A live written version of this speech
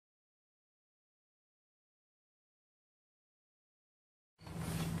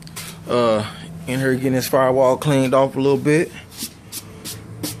In here getting this firewall cleaned off a little bit.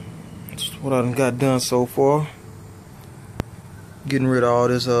 That's what I done got done so far. Getting rid of all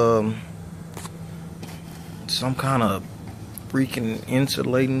this some kind of freaking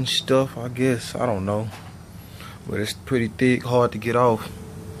insulating stuff, I guess. I don't know, but it's pretty thick, hard to get off.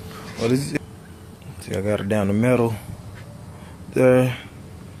 Well, this is, see, I got it down the middle there.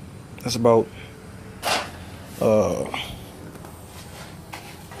 That's about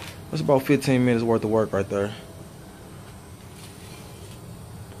 15 minutes worth of work right there.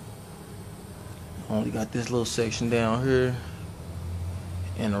 Only got this little section down here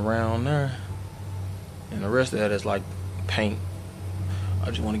and around there, and the rest of that is like paint. I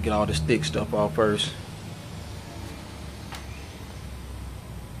just want to get all this thick stuff off first.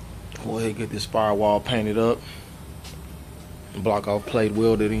 Go ahead and get this firewall painted up. Block off plate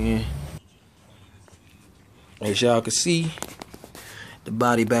welded in. As y'all can see, the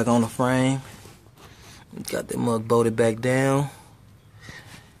body back on the frame. Got the mug bolted back down.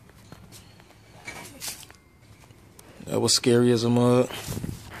 That was scary as a mug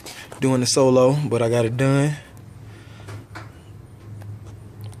doing the solo, but I got it done.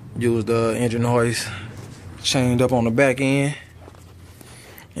 Used the engine hoist chained up on the back end,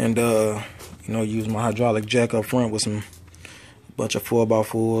 and you know, used my hydraulic jack up front with some bunch of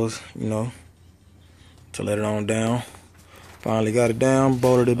 4x4s, you know, to let it on down. Finally got it down,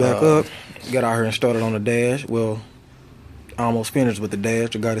 bolted it back up, got out here and started on the dash. Well, almost finished with the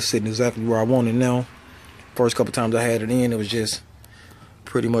dash. I got it sitting exactly where I want it now. First couple times I had it in, it was just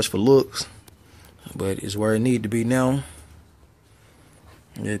pretty much for looks, but it's where it needs to be now.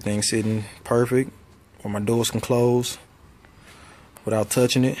 Everything's sitting perfect, where my doors can close without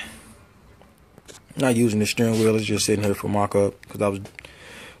touching it. Not using the steering wheel, it's just sitting here for mock-up, because I was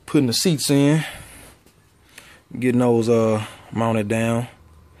putting the seats in, getting those mounted down.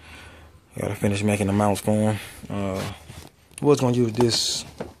 Gotta finish making the mounts for them. I was gonna use this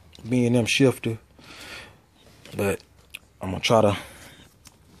B&M shifter, but I'm gonna try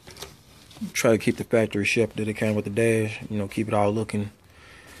to keep the factory shifter that came with the dash. You know, keep it all looking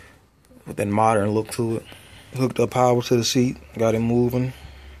with that modern look to it. Hooked up power to the seat, got it moving.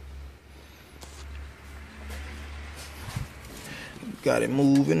 Got it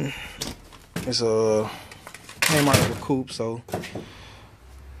moving. It's came out of a coupe, so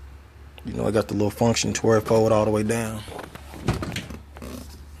you know, I got the little function to where it fold all the way down.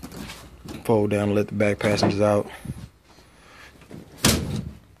 Fold down and let the back passengers out.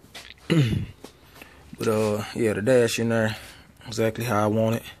 But yeah, the dash in there exactly how I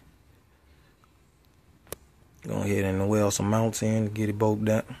want it. Go ahead and weld some mounts in, get it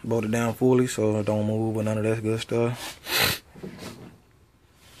bolted down fully so it don't move or none of that good stuff.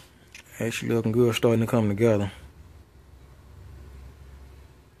 Actually looking good, starting to come together.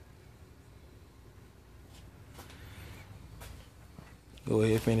 Go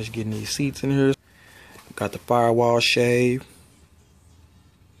ahead and finish getting these seats in here. Got the firewall shaved.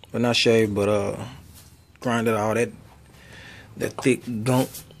 Well, not shaved, but grinded all that thick gunk,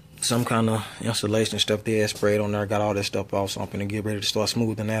 some kind of insulation stuff they had sprayed on there. Got all that stuff off, so I'm gonna get ready to start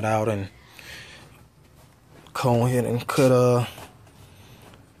smoothing that out and go ahead and cut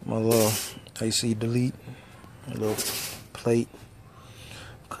my little AC delete, a little plate.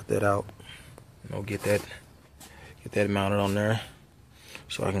 Cut that out. You know, get that mounted on there,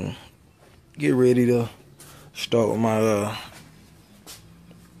 so I can get ready to start with my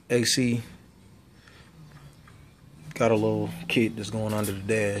AC. Got a little kit that's going under the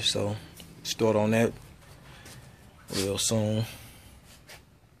dash, so start on that real soon.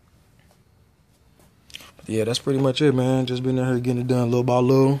 But yeah, that's pretty much it, man. Just been in here getting it done little by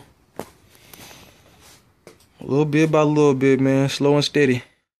little. A little bit by little bit, man. Slow and steady.